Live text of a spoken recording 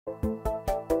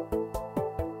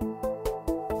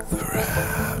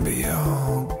Grab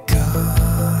your gun,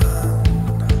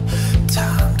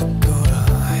 time to go to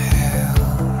hell.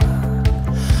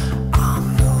 I'm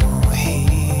no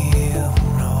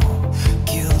hero,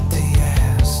 guilty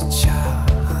as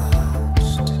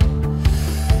charged.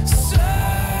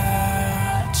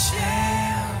 Search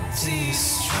and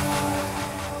destroy.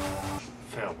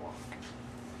 Fail walk.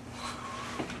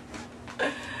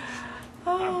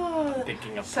 Oh,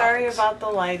 Thinking of sorry topics. about the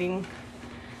lighting.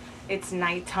 It's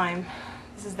nighttime.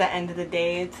 This is the end of the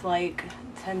day. It's like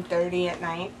 10:30 at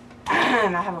night.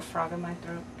 And I have a frog in my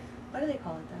throat. What do they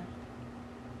call it that?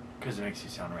 Because it makes you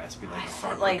sound raspy like a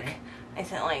frog. I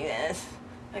sound like this.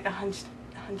 Like a hunched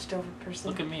over person.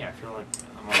 Look at me. I feel like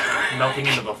I'm like melting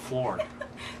into the floor.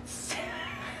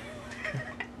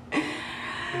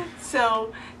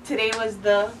 So today was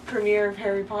the premiere of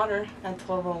Harry Potter at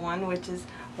 12:01, which is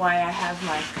why I have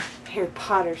my Harry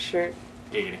Potter shirt.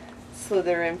 Giggity.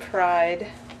 Slytherin pride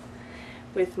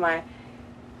with my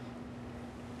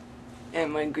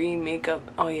green makeup.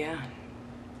 Oh yeah,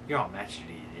 You're all matchy.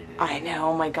 I know.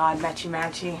 Oh my god, matchy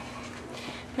matchy,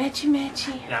 matchy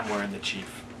matchy. And I'm wearing the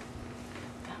chief.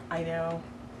 I know.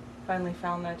 Finally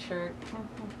found that shirt.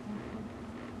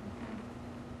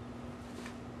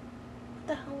 What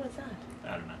the hell was that?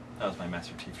 I don't know. That was my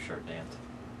Master Chief shirt dance.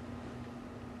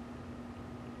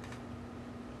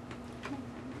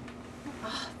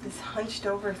 Oh, this hunched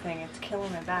over thing, it's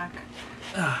killing my back.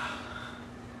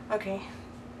 Okay.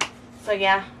 So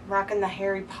yeah, rocking the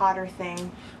Harry Potter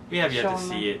thing. We have yet to Showing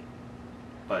see it,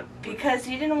 but Because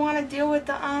you didn't want to deal with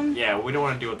the yeah, we don't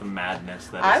want to deal with the madness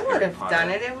that is I would Harry have Potter. done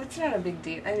it. It's not a big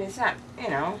deal. I mean, it's not, you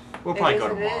know. We'll it probably is go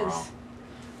what it tomorrow. is.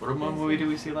 What movie did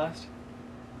we see last?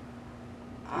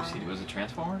 Um, Was it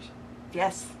Transformers?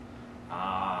 Yes.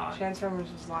 Ah. Transformers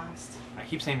was last. I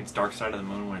keep saying it's Dark Side of the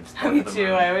Moon when it's Dark Me of the too.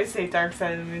 Moon. I always say Dark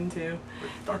Side of the Moon too.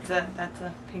 Dark That's of the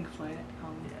Moon. a Pink Floyd.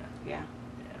 Yeah.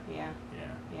 Yeah. Yeah. Yeah.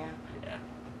 Yeah.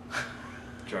 Yeah.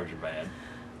 Drugs are bad.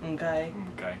 Okay.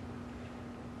 Okay.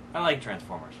 I like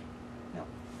Transformers. No.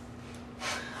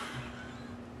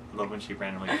 I love when she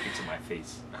randomly picks at my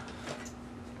face.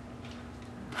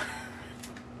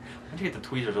 Once you get the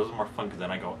tweezers, those are more fun because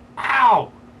then I go,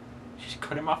 ow! She's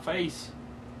cutting my face.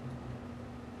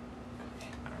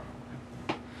 I don't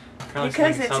know. Apparently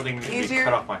Because something, it's something to be easier-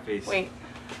 cut off my face. Wait.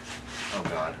 Oh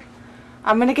god.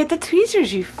 I'm gonna get the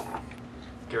tweezers, you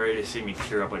Get ready to see me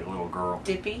tear up like a little girl.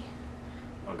 dippy.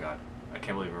 Oh god. I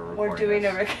can't believe we're We're recording doing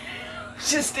this.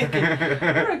 just thinking.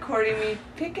 We're recording me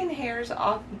picking hairs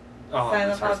off. Oh,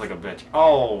 Silent this hurts Bob. like a bitch.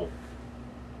 Oh!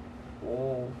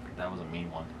 Oh, that was a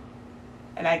mean one.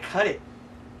 And I cut it.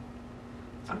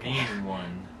 A mean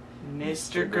one.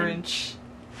 Mr. Grinch.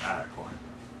 Ah, cool.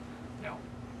 No.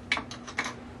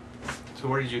 So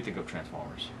what did you think of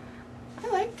Transformers? I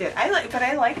liked it. But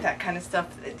I like that kind of stuff.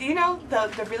 You know,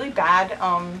 the really bad,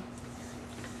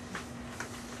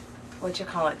 what you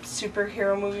call it,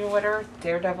 superhero movie or whatever,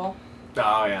 Daredevil,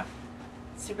 Oh, yeah.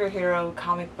 superhero,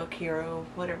 comic book hero,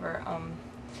 whatever,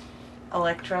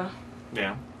 Elektra,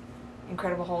 Yeah.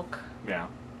 Incredible Hulk. Yeah.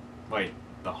 Wait,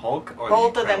 the Hulk or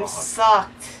Both the of them Incredible Hulk?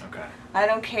 sucked. Okay. I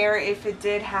don't care if it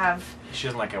did have. She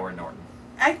doesn't like Edward Norton.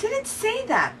 I didn't say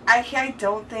that. I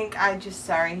don't think.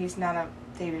 Sorry, he's not a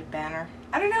David Banner.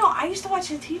 I don't know. I used to watch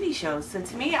the TV shows, so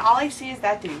to me, all I see is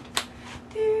that dude.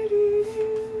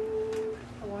 Doo-doo-doo.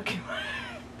 I'm walking.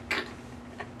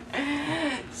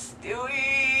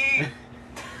 Stewie.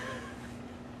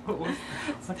 What was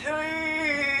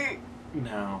Stewie.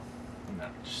 No. No,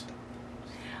 just...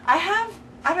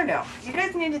 I don't know. You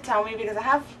guys need to tell me because I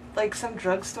have like some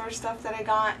drugstore stuff that I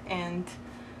got and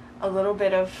a little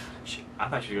bit of. Shit, I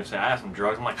thought you were going to say I have some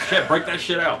drugs. I'm like, shit, break that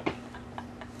shit out.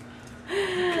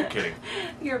 Keep kidding.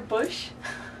 Your Bush.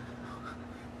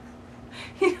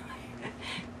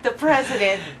 The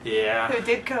president Yeah. who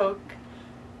did coke.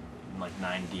 Like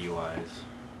 9 DUIs.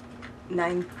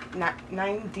 Nine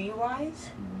DUIs?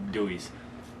 Deweys.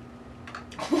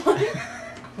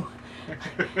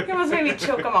 You almost made me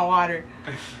choke on my water.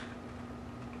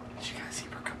 Did you guys see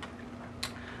her cup?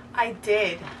 I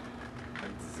did.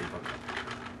 Zippo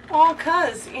cup. Well,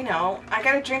 cause, you know, I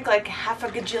gotta drink like half a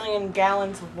gajillion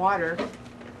gallons of water.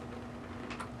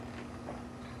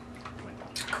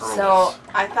 Curls. So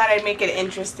I thought I'd make it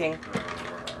interesting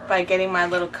by getting my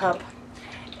little cup.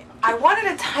 I wanted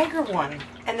a tiger one,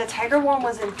 and the tiger one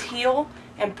was in teal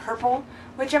and purple,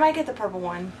 which I might get the purple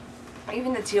one.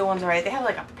 Even the teal one's alright. They have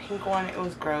like a pink one. It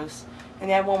was gross. And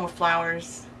they had one with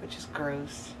flowers, which is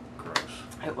gross. Gross.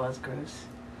 It was gross.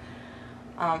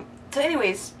 So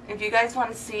anyways, if you guys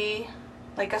want to see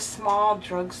like a small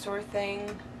drugstore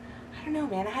thing, I don't know,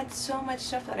 man. I had so much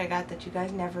stuff that I got that you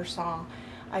guys never saw.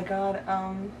 I got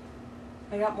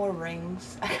more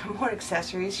rings. I got more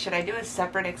accessories. Should I do a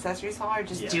separate accessories haul or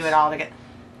just do it all together?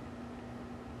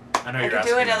 I know I you're could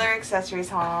asking. do another accessories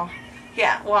haul.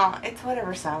 Yeah, well, it's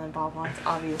whatever Silent Bob wants,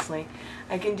 obviously.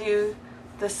 I can do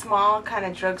the small kind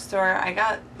of drugstore. I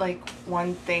got like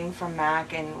one thing from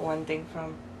Mac and one thing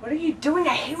from... What are you doing?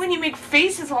 I hate when you make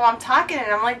faces while I'm talking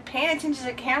and I'm like paying attention to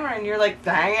the camera and you're like,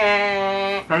 dang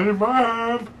it. Silent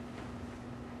Bob.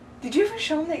 Did you ever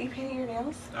show him that you painted your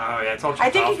nails? Oh yeah, it's all. I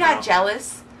think he got now.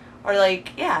 jealous. Or like,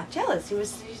 yeah, jealous. He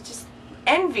was just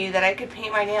envy that I could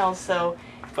paint my nails, so...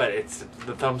 But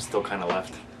the thumb's still kind of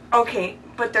left. Okay,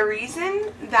 but the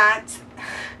reason that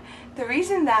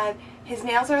his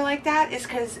nails are like that is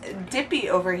because Dippy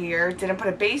over here didn't put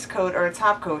a base coat or a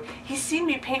top coat. He's seen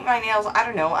me paint my nails, I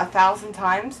don't know, 1,000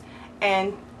 times,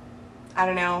 and I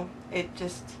don't know, it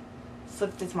just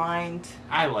slipped his mind.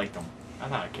 I liked them. I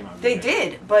thought it came out. They good.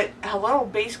 did, but hello,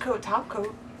 base coat, top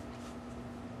coat.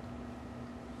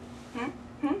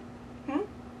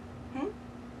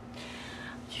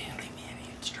 You didn't leave me any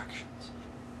instructions.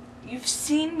 You've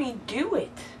seen me do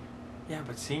it. Yeah,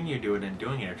 but seeing you do it and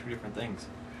doing it are two different things.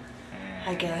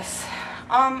 I guess.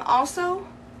 Also,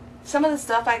 some of the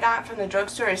stuff I got from the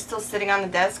drugstore is still sitting on the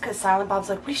desk because Silent Bob's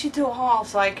like, we should do a haul.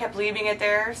 So I kept leaving it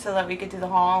there so that we could do the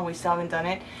haul, and we still haven't done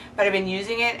it. But I've been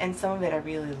using it, and some of it I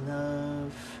really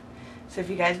love. So if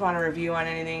you guys want a review on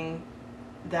anything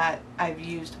that I've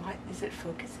used, what is it?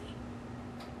 Focusy?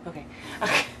 Okay.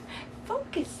 Okay.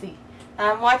 Focusy.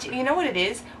 Watching. You know what it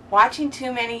is? Watching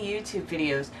too many YouTube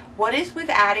videos. What is with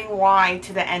adding Y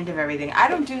to the end of everything? I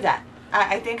don't do that.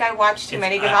 I think I watch too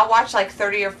many because I'll watch like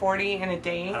 30 or 40 in a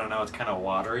day. I don't know. It's kind of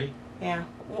watery. Yeah.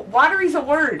 Watery's a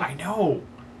word. I know.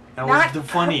 That Not was the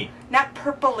funny. Not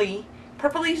purpley.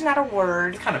 Purpley's not a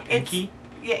word. It's kind of pinky.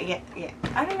 Yeah.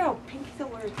 I don't know. Pinky's a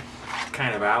word.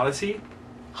 Kind of Alicey.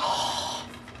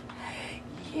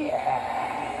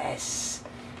 Yes.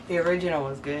 The original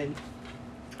was good.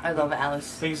 I love I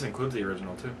Alice. think this includes the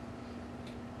original too.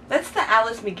 That's the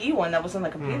Alice McGee one that was on the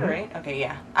computer, Mhm. right? Okay,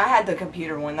 yeah. I had the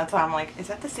computer one. That's why I'm like, is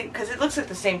that the same? Because it looks like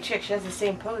the same chick. She has the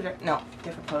same pose. Right? No,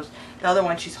 different pose. The other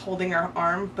one, she's holding her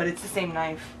arm, but it's the same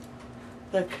knife.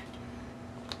 Look.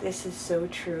 This is so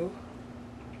true.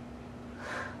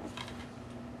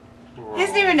 He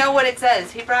doesn't even know what it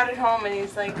says. He brought it home and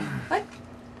he's like, what?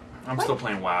 I'm What? still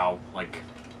playing WoW. Like,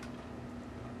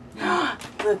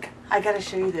 Look, I gotta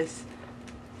show you this.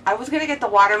 I was gonna get the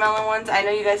watermelon ones. I know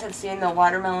you guys have seen the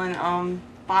watermelon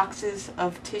boxes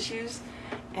of tissues,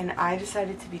 and I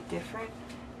decided to be different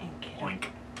and get oink.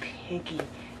 a piggy.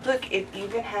 Look, it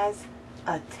even has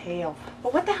a tail.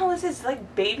 But what the hell is this? It's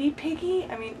like baby piggy?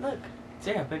 I mean, look.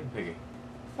 Yeah, big piggy.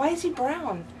 Why is he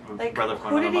brown? Like, Brother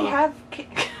from who did he another have?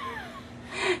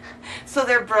 So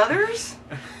they're brothers?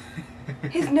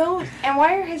 His nose, and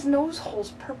why are his nose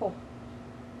holes purple?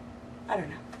 I don't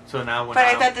know. So now when But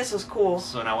I thought this was cool.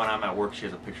 So now when I'm at work, she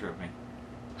has a picture of me.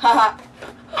 Haha.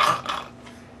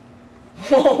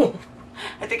 Whoa.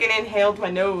 I think it inhaled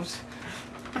my nose.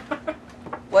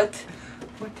 What?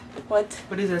 What?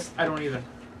 What is this? I don't even.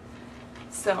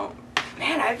 So,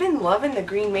 man, I've been loving the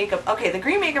green makeup. Okay, the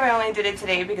green makeup, I only did it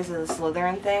today because of the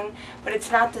Slytherin thing, but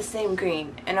it's not the same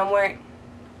green. And I'm wearing...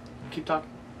 Keep talking.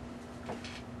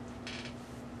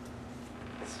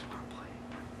 This is what I'm playing.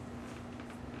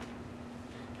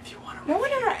 If you want to No one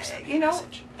ever, send me you a know,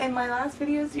 message. in my last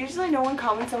videos, usually no one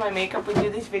comments on my makeup. We do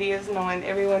these videos and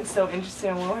everyone's so interested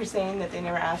in what we're saying that they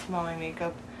never ask about my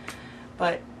makeup.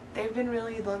 But they've been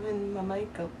really loving my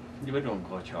makeup. You've been doing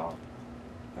glitch off.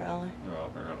 Really? Oh,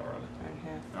 really?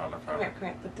 Okay. Oh, no, Come here,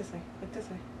 look this way, look this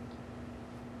way.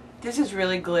 This is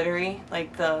really glittery,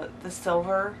 like the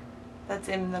silver that's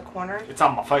in the corner. It's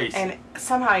on my face. And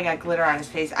somehow I got glitter on his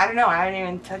face. I don't know, I haven't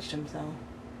even touched him, so.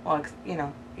 Well, you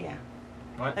know, yeah.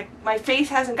 What? Like, my face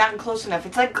hasn't gotten close enough.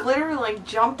 It's like glitter, like,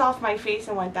 jumped off my face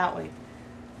and went that way.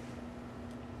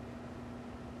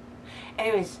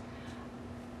 Anyways,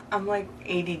 I'm like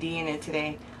ADD in it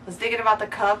today. I was thinking about the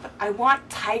cup. I want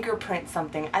tiger print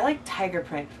something. I like tiger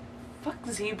print. Fuck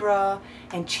zebra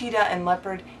and cheetah and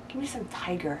leopard. Give me some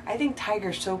tiger. I think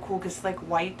tiger's so cool because it's like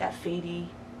white, that fadey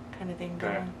kind of thing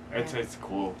going. Yeah. It's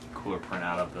cooler print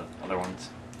out of the other ones.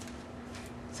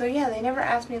 So yeah, they never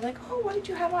asked me like, oh, what did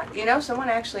you have on? You know, someone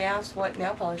actually asked what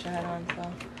nail polish I had on,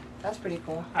 so that's pretty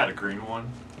cool. I had a green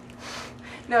one.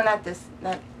 No, not this.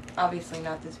 Not obviously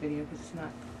not this video because it's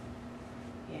not.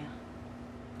 Yeah.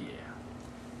 Yeah.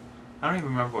 I don't even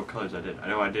remember what colors I did. I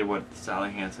know I did what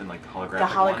Sally Hansen, like the holographic The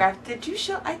holograph. one. Did you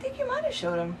show? I think you might have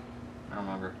showed him. I don't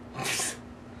remember.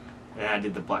 Yeah, I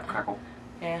did the black crackle.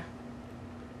 Yeah.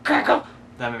 Crackle.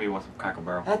 That made me want some Cracker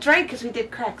Barrel. That's right, because we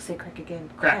did crack. Say crack again.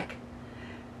 Crack.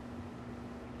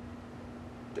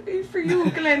 3 for you,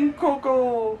 Glen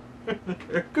Coco.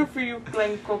 Good for you,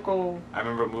 Glen Coco. I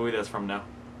remember a movie that's from now.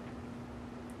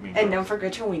 And don't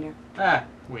forget your wiener. Ah,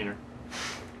 wiener.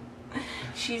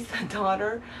 She's the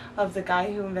daughter of the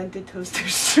guy who invented toaster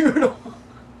strudel.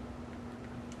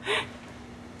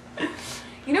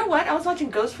 You know what? I was watching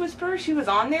Ghost Whisperer. She was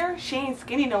on there. She ain't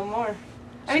skinny no more.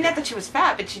 I mean, not that she was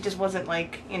fat, but she just wasn't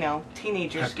like, you know,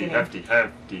 teenager skinny. Hefty.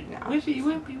 No.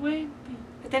 Wimpy.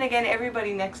 But then again,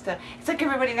 everybody next to... It's like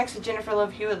everybody next to Jennifer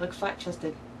Love Hewitt looks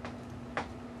flat-chested.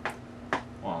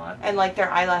 Well, And like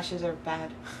their eyelashes are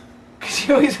bad. Because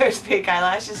she always wears fake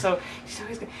eyelashes, so she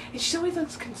always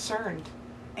looks concerned.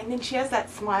 And then she has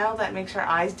that smile that makes her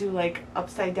eyes do like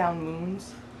upside down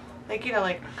moons. Like, you know,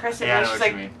 like crescent yeah, I moon. know She's what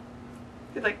like... you mean.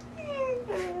 They're like...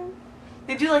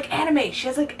 They do like anime. She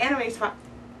has like anime smile.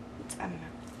 I don't know.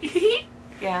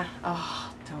 Yeah.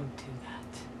 Oh, don't do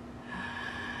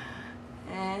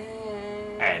that.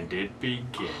 And it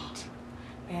begins.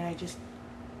 Man, I just...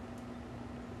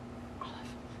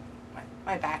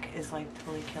 My back is like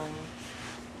totally killing me.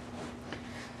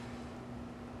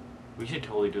 We should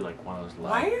totally do like one of those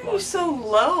live Why are you vlogs. so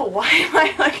low? Why am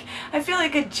I like... I feel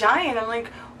like a giant. I'm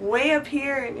like way up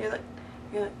here and you're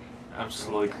like... I'm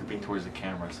slowly creeping towards the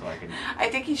camera so I can... I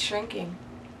think he's shrinking.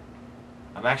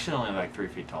 I'm actually only like 3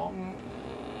 feet tall.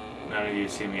 None of you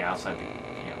see me outside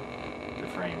the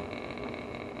frame.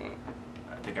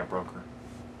 I think I broke her.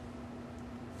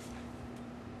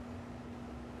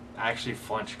 I actually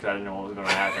flinched because I didn't know what was going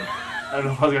to happen. I don't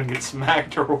know if I was going to get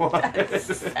smacked or what.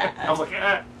 I was like,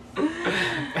 ah.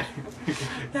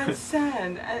 That's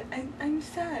sad. I'm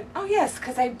sad. Oh yes,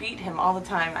 because I beat him all the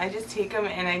time. I just take him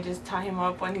and I just tie him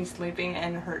up when he's sleeping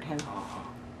and hurt him.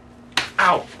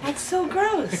 Ow! That's so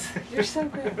gross. You're so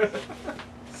gross.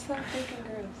 So freaking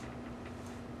gross.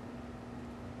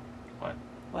 What?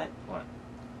 What? What?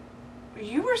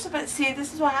 You were supposed to see,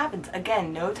 this is what happens.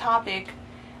 Again, no topic.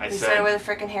 I We said... started with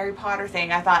a freaking Harry Potter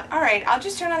thing. I thought, alright, I'll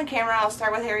just turn on the camera, I'll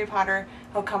start with Harry Potter,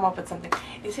 he'll come up with something.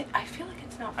 Is it? I feel like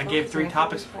it's not I gave 3 focusing.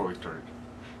 topics before we started.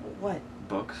 What?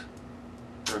 Books.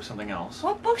 Or something else.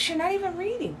 What books you're not even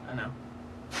reading? I know.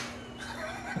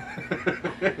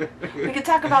 We could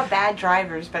talk about bad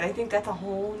drivers, but I think that's a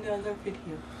whole nother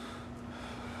video.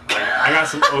 I got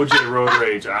some OJ road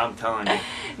rage, I'm telling you.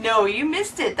 No, you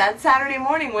missed it. That Saturday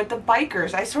morning with the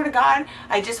bikers. I swear to God,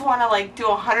 I just want to like do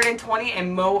 120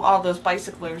 and mow all those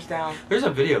bicyclers down. There's a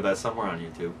video of that somewhere on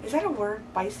YouTube. Is that a word?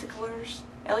 Bicyclers?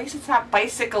 At least it's not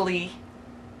bicycle-y.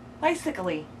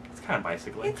 Bicycle-y. It's kind of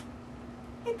bicycling.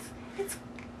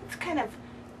 It's kind of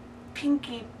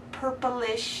pinky,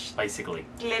 purplish, Bicycling.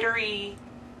 glittery,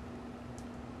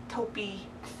 taupey.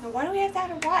 Now, why do we have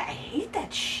that? Why? I hate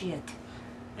that shit.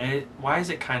 And why is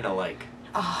it kind of like...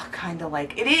 Oh, kind of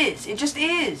like. It is. It just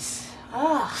is.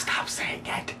 Ugh. Stop saying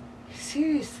it.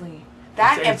 Seriously.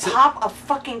 That It's- and pop a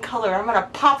fucking color. I'm gonna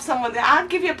pop someone. I'll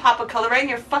give you a pop of color right in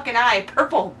your fucking eye.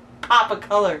 Purple pop of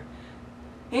color.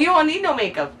 And you won't need no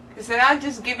makeup. Because then I'll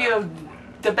just give you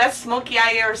the best smoky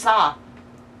eye you ever saw.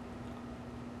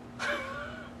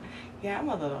 Yeah, I'm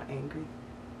a little angry.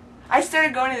 I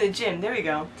started going to the gym. There we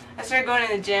go. I started going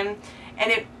to the gym.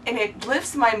 And it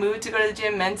lifts my mood to go to the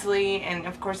gym mentally, and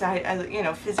of course I you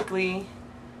know, physically,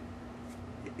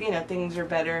 you know, things are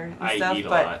better and stuff. I eat a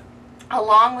but lot.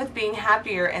 along with being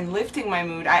happier and lifting my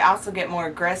mood, I also get more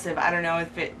aggressive. I don't know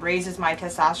if it raises my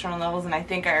testosterone levels, and I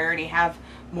think I already have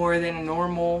more than a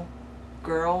normal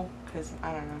girl, because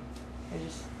I don't know.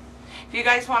 If you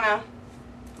guys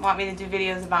want me to do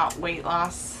videos about weight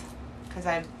loss, because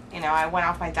you know, I went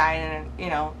off my diet and, you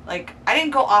know, like, I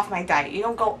didn't go off my diet. You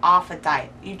don't go off a diet.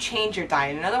 You change your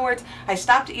diet. In other words, I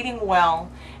stopped eating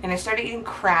well, and I started eating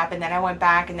crap, and then I went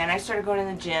back, and then I started going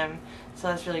to the gym. So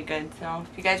that's really good. So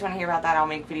if you guys want to hear about that, I'll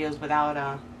make videos without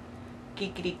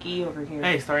geekity over here.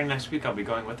 Hey, starting next week, I'll be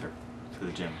going with her to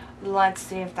the gym. Let's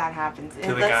see if that happens. To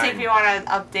the Let's guy. see if you want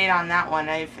to update on that one.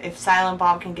 If Silent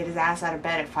Bob can get his ass out of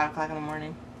bed at 5 o'clock in the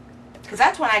morning. Because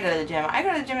that's when I go to the gym. I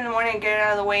go to the gym in the morning and get it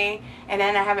out of the way, and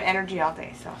then I have energy all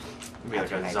day. So Be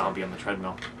like a zombie on the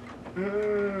treadmill.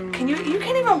 Can you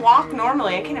can't even walk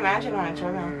normally. I can't imagine on a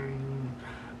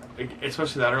treadmill.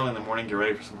 Especially that early in the morning, get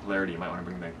ready for some hilarity. You might want to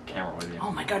bring the camera with you.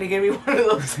 Oh my God, you're gonna be one of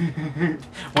those.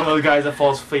 One of those guys that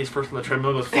falls face first on the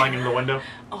treadmill, goes flying into the window.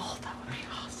 Oh, that would be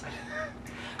awesome.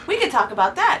 We could talk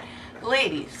about that.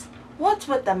 Ladies, what's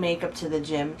with the makeup to the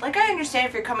gym? Like, I understand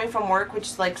if you're coming from work, which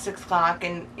is like 6 o'clock,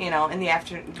 and, you know, in the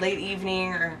late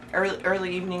evening, or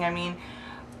early evening, I mean.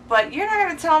 But you're not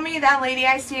going to tell me that lady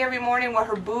I see every morning with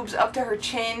her boobs up to her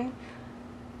chin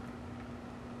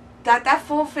That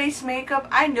full face makeup,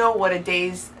 I know what a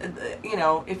day's, you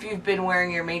know, if you've been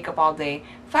wearing your makeup all day.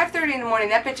 5:30 in the morning,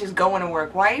 that bitch is going to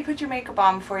work. Why you put your makeup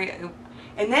on before you...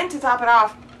 And then to top it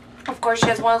off, of course, she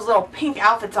has one of those little pink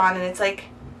outfits on, and it's like,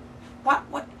 what?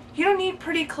 You don't need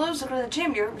pretty clothes to go to the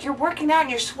gym. You're working out and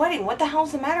you're sweating. What the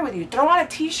hell's the matter with you? Throw on a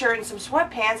t-shirt and some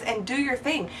sweatpants and do your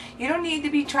thing. You don't need to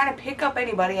be trying to pick up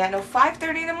anybody at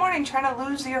 5:30 in the morning trying to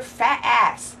lose your fat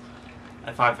ass.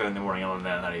 At 5:30 in the morning, I'm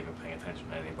not even paying attention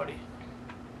to anybody.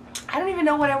 I don't even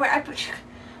know what I wear.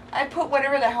 I put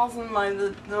whatever the hell's in my,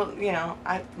 you know,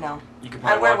 no. You could I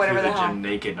probably wear walk whatever through the the hell. gym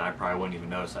naked and I probably wouldn't even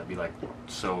notice. I'd be like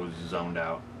so zoned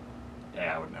out.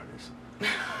 Yeah, I would notice.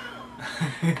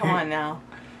 Come on now.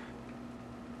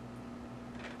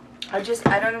 I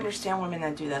don't understand women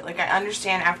that do that. Like, I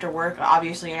understand after work,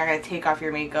 obviously you're not going to take off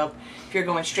your makeup if you're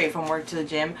going straight from work to the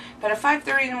gym. But at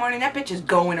 5:30 in the morning, that bitch is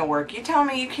going to work. You telling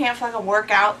me you can't fucking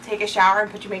work out, take a shower, and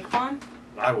put your makeup on?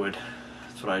 I would.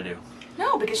 That's what I do.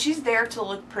 No, because she's there to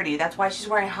look pretty. That's why she's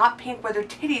wearing hot pink with her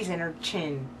titties in her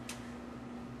chin.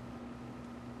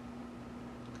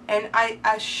 And I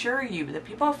assure you, the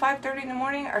people at 5:30 in the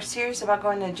morning are serious about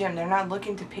going to the gym. They're not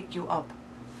looking to pick you up.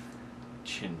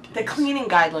 Chin titties. The cleaning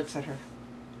guy looks at her.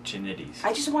 Chinitties.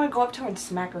 I just want to go up to her and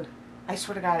smack her. I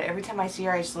swear to God, every time I see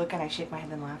her, I just look and I shake my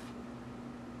head and laugh.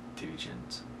 Titty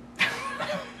chins.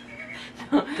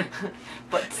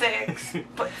 Butt sex.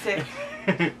 Butt sex.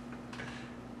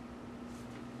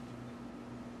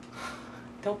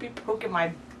 Don't be poking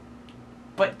my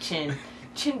butt chin.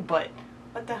 Chin butt.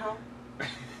 What the hell?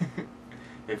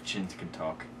 If chins can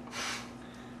talk.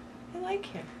 I like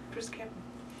him. Just kidding.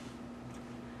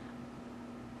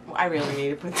 Well, I really need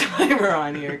to put the timer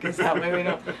on here because that way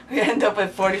we end up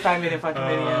with 45-minute fucking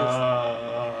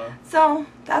videos. So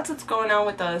that's what's going on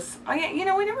with us. Oh yeah, you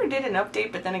know, we never did an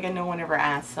update, but then again, no one ever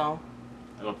asked. So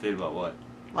An update about what?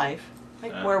 life,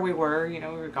 like where we were. You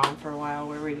know, we were gone for a while,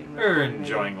 where we didn't. We're record anything.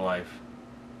 enjoying life.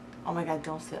 Oh my God!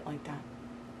 Don't sit like that.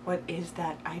 What is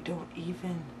that? I don't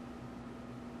even.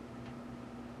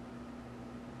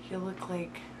 You look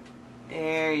like.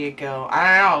 There you go.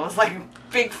 I don't know. It was like a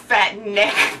big fat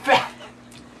neck fat.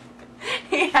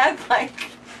 He had like.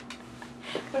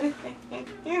 What is it?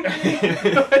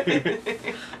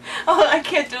 Oh, I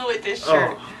can't do it with this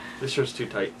shirt. Oh, this shirt's too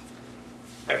tight.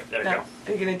 There we No. go.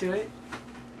 Are you gonna do it?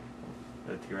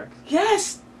 The T-Rex?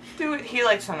 Yes. Do it. He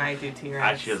likes when I do T-Rex.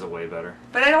 Actually, has a way better.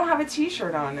 But I don't have a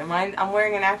T-shirt on. I'm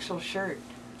wearing an actual shirt.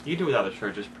 You can do without a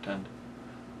shirt, just pretend.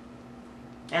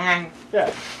 And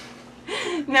Yeah.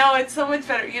 no, it's so much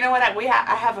better. You know what?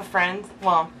 I have a friend.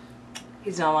 Well,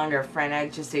 he's no longer a friend.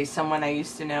 I'd just say someone I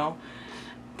used to know.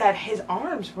 That his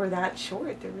arms were that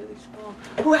short. They're really small.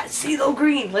 Who had CeeLo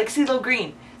Green? Like CeeLo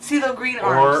Green. CeeLo Green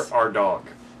arms. Or our dog.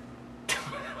 He's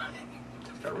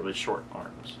got really short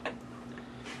arms.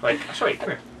 Like, I'll show you. Come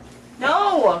here.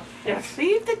 No! Yes.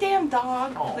 Leave the damn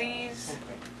dog, Oh, please. okay.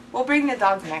 We'll bring the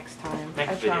dog next time.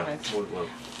 Next I video. promise. We'll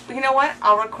But you know what?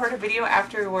 I'll record a video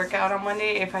after we work out on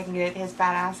Monday if I can get his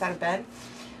fat ass out of bed.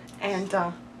 And,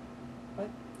 what?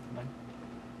 Nothing.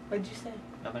 What'd you say?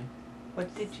 Nothing.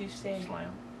 What did you say?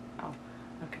 Slam. Oh,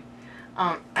 okay.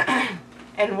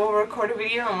 And we'll record a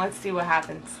video and let's see what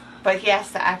happens. But he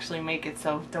has to actually make it,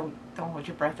 so don't hold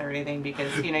your breath or anything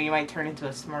because, you know, you might turn into a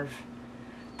Smurf.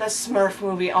 The Smurf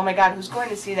movie. Oh my God, who's going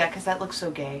to see that? Because that looks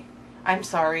so gay. I'm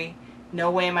sorry.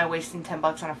 No way am I wasting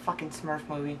 $10 on a fucking Smurf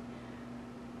movie.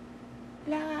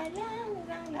 La la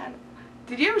la la.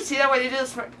 Did you ever see that where they do the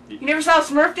Smurf? You never saw a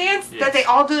Smurf dance? Yes. That they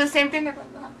all do the same thing? They're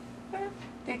going, la, la.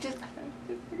 They just...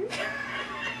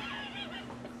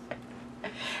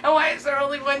 And why is there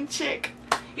only one chick?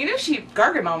 You know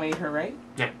Gargamel made her, right?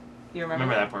 Yeah. You remember?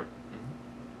 Remember that part.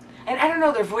 And I don't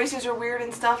know, their voices are weird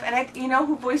and stuff. And you know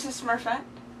who voices Smurfette?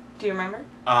 Do you remember?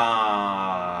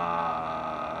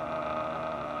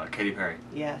 Katy Perry.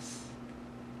 Yes.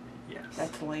 Yes.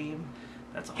 That's lame.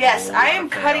 That's a Yes, whole I lot am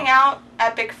of cutting fail. out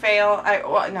epic fail.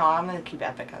 No, I'm going to keep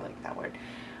epic. I like that word.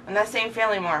 I'm not saying fail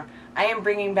anymore. I am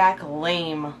bringing back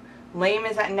lame. Lame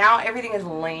is that now everything is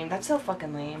lame. That's so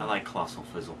fucking lame. I like Colossal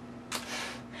Fizzle.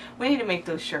 We need to make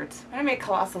those shirts. I'm going to make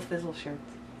Colossal Fizzle shirts.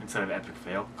 Instead of Epic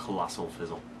Fail, Colossal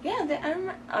Fizzle.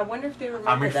 Yeah, I wonder if they remember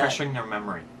I'm that. refreshing their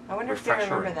memory. I wonder if they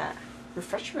remember that.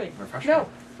 Refreshery. Refreshery. No,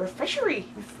 refreshery.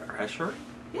 Refresher?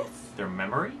 Yes. Their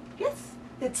memory? Yes.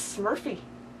 It's Smurfy.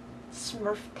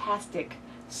 Smurftastic.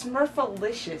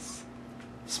 Smurfalicious.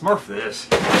 Smurf this.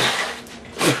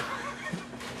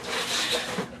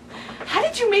 How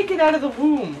did you make it out of the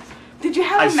womb? Did you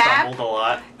have I a map? stumbled a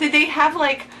lot. Did they have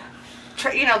like,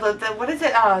 you know, the what is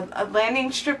it?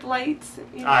 Landing strip lights.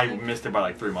 You know, I like- missed it by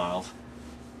like 3 miles.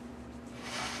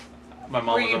 My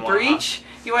mom Where was you the one- breach?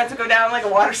 You want to go down like a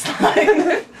water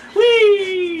slide?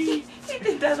 Whee! You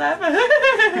did that laugh.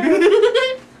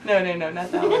 No,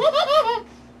 not that one.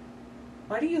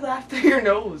 Why do you laugh through your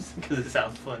nose? Because it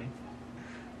sounds funny.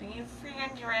 Are you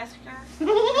freaking Jurassic?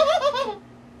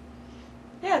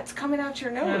 Yeah, it's coming out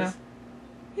your nose. I know.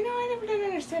 You know, I never did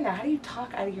understand that. How do you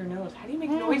talk out of your nose? How do you make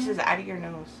noises out of your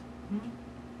nose?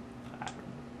 I don't know.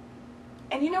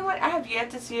 And you know what? I have yet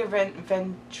to see a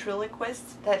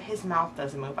ventriloquist that his mouth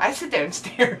doesn't move. I sit there and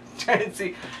stare, trying to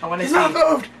see. I want to see. His mouth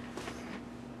moved!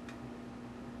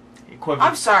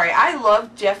 I'm sorry. I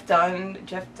love Jeff Dunham.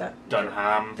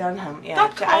 Dunham.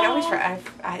 Yeah. I always.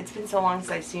 It's been so long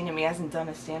since I've seen him. He hasn't done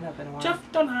a stand-up in a while.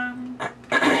 Jeff Dunham.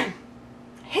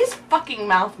 His fucking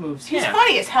mouth moves. He's Yeah.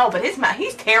 funny as hell, but his mouth.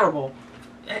 He's terrible.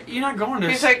 You're not going to.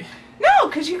 He's like, no,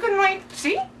 because you can like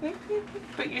see,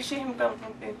 but you see him go.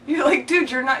 You're like,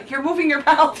 dude, you're not. You're moving your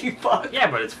mouth. You fuck. Yeah,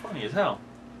 but it's funny as hell.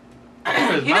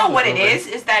 You know what it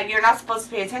is that you're not supposed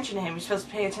to pay attention to him. You're supposed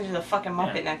to pay attention to the fucking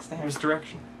Muppet next to him.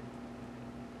 Misdirection.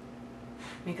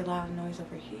 Make a lot of noise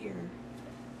over here.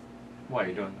 Why are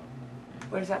you doing that?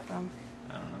 Where's that from?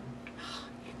 I don't know.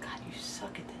 God, you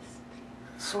suck at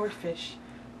this. Swordfish.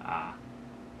 Ah.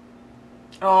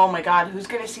 Oh my God, who's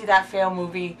gonna see that fail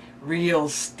movie, Real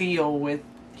Steel, with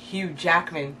Hugh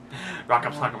Jackman? Rock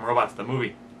 'em Sock 'em Robots, the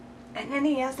movie. And then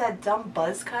he has that dumb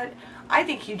buzz cut. I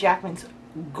think Hugh Jackman's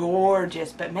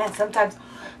gorgeous, but man, sometimes,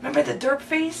 remember the derp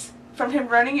face from him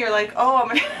running? You're like, oh,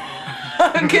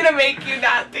 I'm gonna make you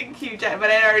not think Hugh Jackman,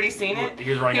 but I'd already seen it. He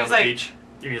was running on the beach.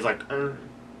 He was like,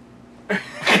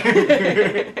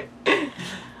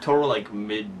 total like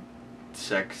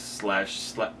mid-sex slash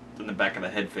slap in the back of the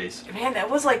head face. Man, that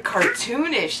was like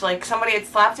cartoonish. Like somebody had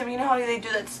slapped him. You know how they do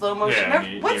that slow motion? Yeah,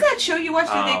 Remember, what's that show you watch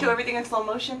that they do everything in slow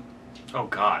motion? Oh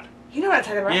God. You know what I'm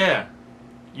talking about? Yeah.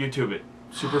 YouTube it.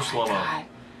 Super slow mo. God.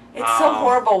 It's so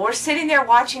horrible. We're sitting there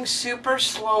watching super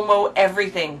slow-mo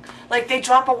everything. Like they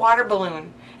drop a water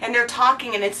balloon and they're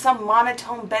talking and it's some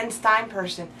monotone Ben Stein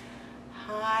person.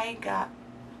 Hi, God.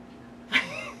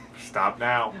 Stop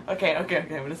now. Okay, I'm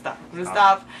gonna stop.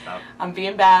 Stop. I'm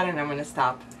being bad and I'm gonna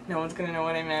stop. No one's gonna know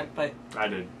what I meant, but I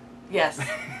did. yes,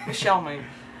 Michelle might.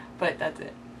 But that's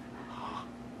it.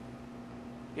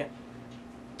 Yeah.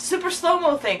 Super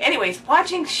slow-mo thing. Anyways,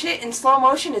 watching shit in slow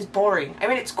motion is boring. I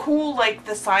mean, it's cool, like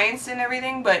the science and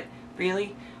everything, but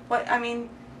really, what? I mean,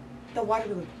 the water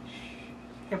balloon.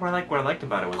 Yeah, what I liked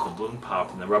about it was the balloon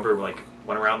popped and the rubber like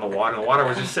went around the water, and the water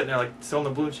was just sitting there like still in the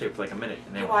balloon shape for like a minute.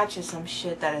 And He watches some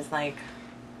shit that is like.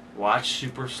 Watch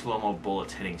super slow mo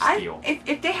bullets hitting steel.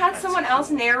 If they had That's someone else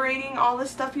cool. narrating all the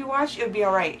stuff you watch, it would be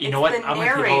alright. You know what? I'm gonna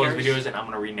take all those videos and I'm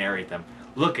gonna re-narrate them.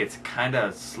 Look, it's kind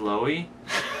of slowy.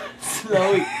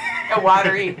 Slowy.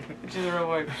 Watery, which is a real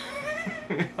word.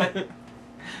 But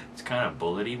it's kind of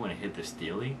bullety when it hit the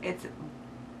steely. it's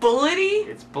bullety?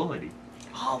 It's bullety.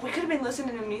 Oh, we could have been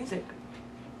listening to music.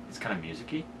 It's kind of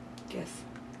musicy. Yes.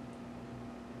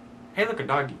 Hey, look, a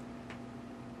doggy.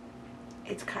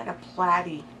 It's kind of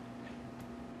platty.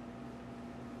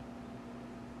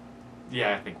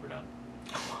 Yeah, I think we're done.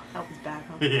 That was bad,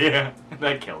 huh? Yeah,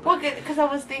 that killed it. Well, because I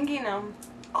was thinking, you know,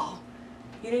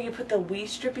 you put the wee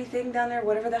strippy thing down there,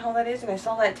 whatever the hell that is, and I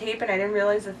saw that tape and I didn't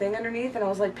realize the thing underneath, and I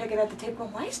was like picking at the tape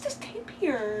going, why is this tape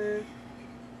here?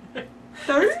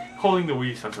 Sorry? Holding the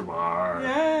Wii sensor bar.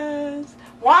 Yes.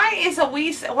 Why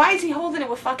is he holding it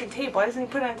with fucking tape? Why doesn't he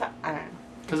put it on top? I don't know.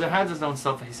 Because it has its own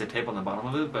stuff. He said tape on the bottom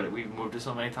of it, but we've moved it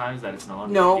so many times that it's no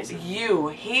longer No, easy.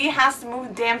 he has to move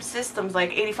the damn systems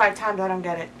like 85 times. I don't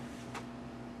get it.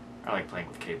 I like playing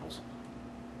with cables.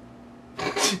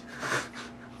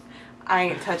 I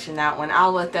ain't touching that one.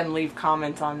 I'll let them leave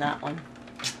comments on that one.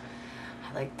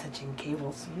 I like touching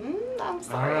cables. I'm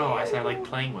sorry. I don't know. I said I like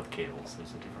playing with cables.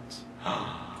 There's a difference.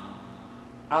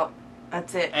 Oh,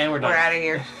 that's it. And we're done. We're out of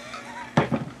here.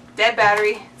 Dead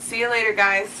battery. See you later,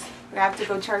 guys. We have to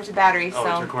go charge the battery. Oh,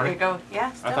 so it's recording? there you go.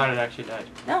 Yeah, still. I thought it actually died.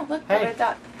 No, look. Hey. What I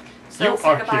thought. So You say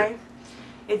are goodbye. here.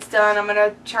 It's done. I'm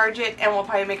gonna charge it, and we'll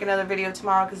probably make another video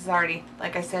tomorrow because it's already,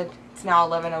 like I said, it's now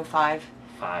 11:05.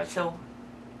 5, So,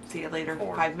 see you later.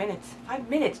 4, 5 minutes. 5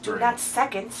 minutes, dude, 3, not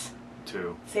seconds.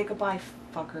 2. Say goodbye,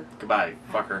 fucker. Goodbye,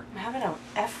 fucker. I'm having an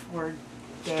F word.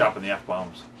 Just day. dropping the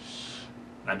F-bombs.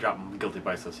 I drop them guilty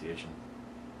by association.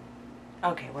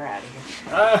 Okay, we're out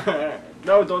of here.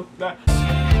 No, don't.